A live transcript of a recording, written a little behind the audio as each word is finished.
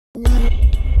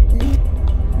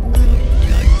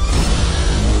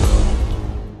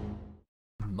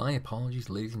My apologies,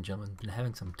 ladies and gentlemen. Been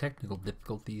having some technical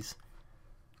difficulties,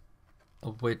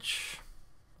 of which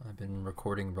I've been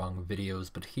recording wrong videos,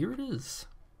 but here it is.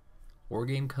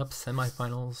 Wargame Cup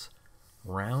semifinals,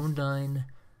 round 9.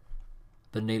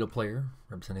 The NATO player,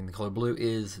 representing the color blue,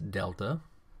 is Delta,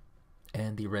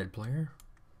 and the red player,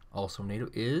 also NATO,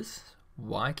 is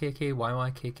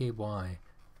YKKYYKKY.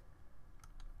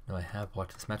 Now I have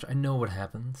watched this match. I know what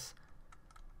happens.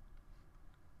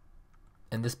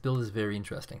 And this build is very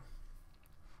interesting.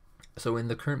 So in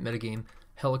the current metagame,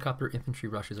 helicopter infantry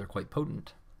rushes are quite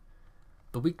potent.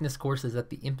 The weakness, of course, is that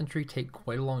the infantry take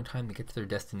quite a long time to get to their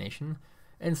destination,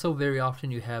 and so very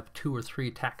often you have 2 or 3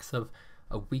 attacks of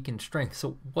a weakened strength.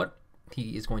 So what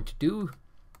he is going to do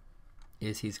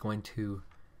is he's going to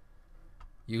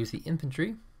use the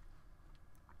infantry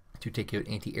to take out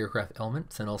anti-aircraft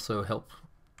elements and also help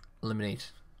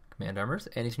eliminate command armors,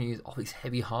 and he's going to use all these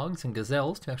heavy hogs and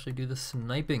gazelles to actually do the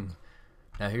sniping.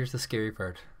 Now here's the scary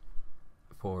part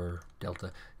for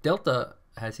Delta. Delta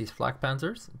has these flak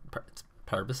panzers, it's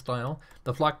Parvis style.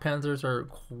 The flak panzers are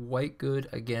quite good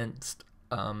against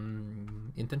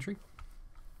infantry,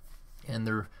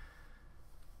 and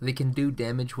they can do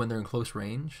damage when they're in close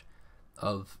range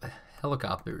of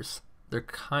helicopters. They're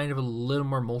kind of a little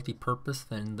more multi-purpose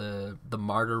than the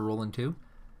Martyr Roland 2.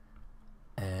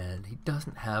 And he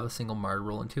doesn't have a single Martyr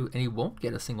Roland 2, and he won't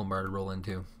get a single Martyr Roland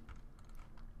 2.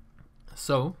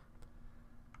 So,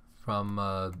 from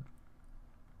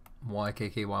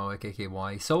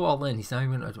YKKYYKKY, so all in, he's not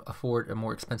even going to afford a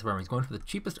more expensive armor. He's going for the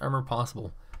cheapest armor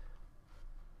possible.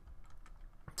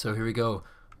 So here we go.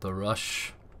 The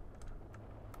rush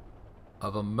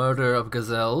of a murder of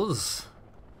gazelles.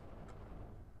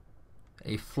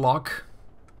 A flock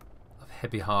of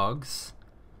heavy hogs.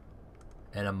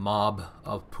 And a mob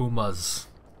of pumas.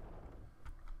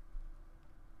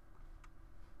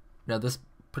 Now this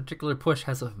particular push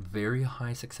has a very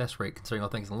high success rate considering all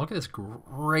things. And look at this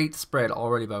great spread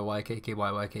already by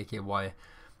YKKYYKKY.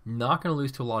 Not going to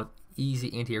lose to a lot of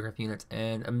easy anti-aircraft units.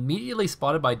 And immediately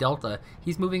spotted by Delta,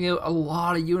 he's moving out a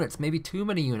lot of units, maybe too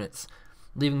many units,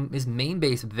 leaving his main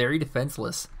base very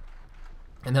defenseless.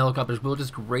 And the helicopters will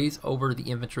just graze over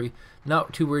the infantry.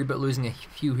 Not too worried about losing a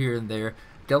few here and there.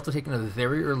 Delta taking a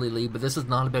very early lead, but this is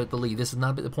not about the lead. This is not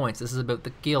about the points. This is about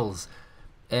the kills.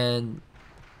 And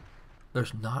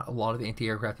there's not a lot of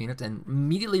anti-aircraft units. And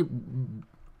immediately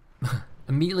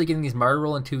getting these Martyr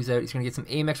Roland 2s out. He's going to get some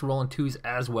AMX Roland 2s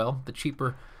as well, the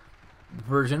cheaper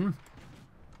version.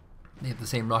 They have the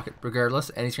same rocket regardless.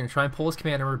 And he's going to try and pull his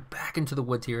command armor back into the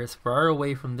woods here, as far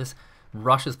away from this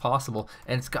rush as possible.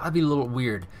 And it's got to be a little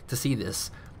weird to see this.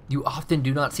 You often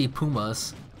do not see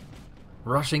pumas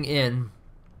rushing in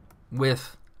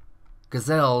with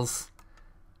gazelles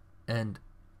and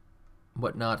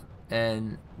whatnot,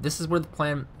 and this is where the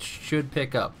plan should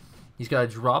pick up. He's got to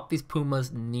drop these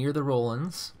pumas near the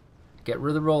Rolands, get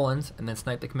rid of the Rolands, and then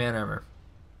snipe the command armor.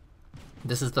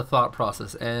 This is the thought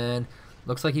process, and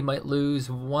looks like he might lose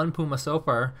 1 puma so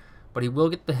far, but he will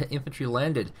get the infantry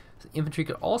landed. The infantry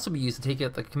could also be used to take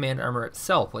out the command armor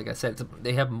itself. Like I said,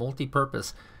 they have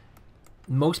multi-purpose.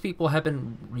 Most people have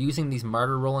been using these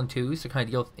Martyr Roland 2s to kind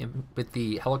of deal with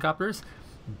the helicopters,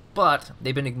 but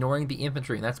they've been ignoring the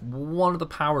infantry, and that's one of the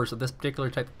powers of this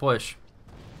particular type of push.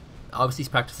 Obviously, he's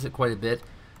practiced it quite a bit,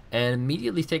 and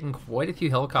immediately he's taken quite a few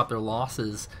helicopter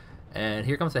losses. And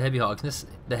here comes the heavy hogs.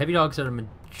 The heavy hogs are the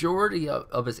majority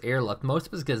of his air left. Most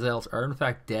of his gazelles are in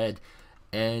fact dead,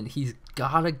 and he's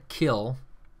got to kill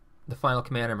the final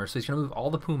command armor. So he's going to move all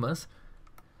the pumas,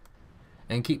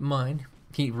 and keep in mind,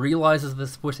 he realizes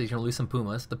this push that he's going to lose some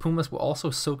pumas. The pumas will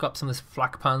also soak up some of this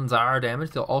flak panzer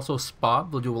damage. They'll also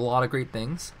spot. They'll do a lot of great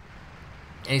things.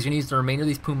 And he's going to use the remainder of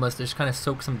these pumas to just kind of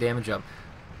soak some damage up.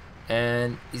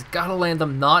 And he's got to land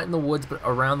them not in the woods, but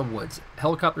around the woods.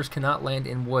 Helicopters cannot land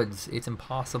in woods. It's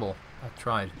impossible. I've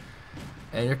tried.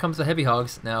 And here comes the heavy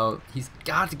hogs. Now, he's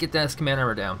got to get that command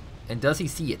armor down. And does he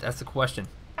see it? That's the question.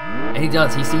 And he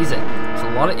does. He sees it. There's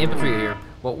a lot of infantry here.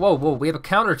 Whoa, whoa, whoa, we have a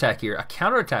counterattack here. A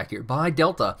counterattack here by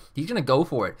Delta. He's going to go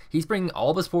for it. He's bringing all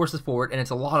of his forces forward, and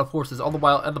it's a lot of forces all the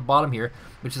while at the bottom here,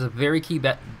 which is a very key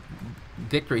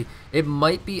victory. It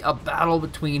might be a battle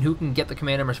between who can get the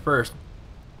command armors first.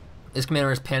 This command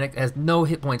armor is panicked, has no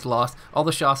hit points lost. All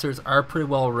the chasseurs are pretty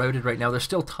well routed right now. There's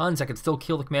still tons that can still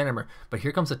kill the command armor, but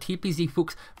here comes a TPZ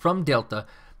Fuchs from Delta.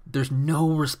 There's no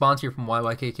response here from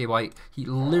YYKKY. He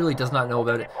literally does not know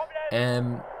about it.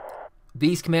 And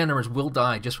these command armors will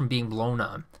die just from being blown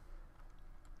on.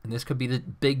 And this could be the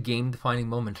big game-defining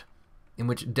moment in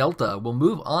which Delta will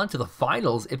move on to the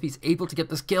finals if he's able to get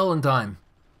this kill in time.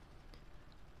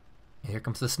 And here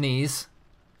comes the sneeze.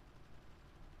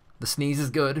 The sneeze is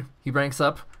good. He ranks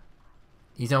up.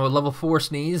 He's now a level 4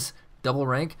 sneeze, double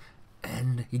rank,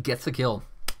 and he gets the kill.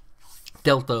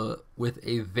 Delta with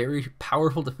a very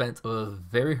powerful defense of a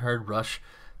very hard rush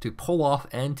to pull off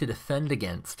and to defend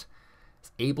against,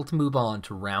 is able to move on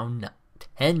to round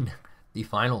 10, the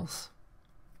finals.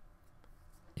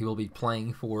 He will be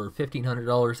playing for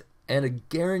 $1,500 and a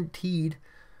guaranteed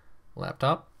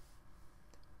laptop.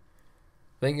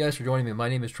 Thank you guys for joining me. My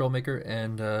name is Troublemaker,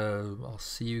 and I'll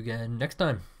see you again next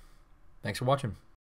time. Thanks for watching.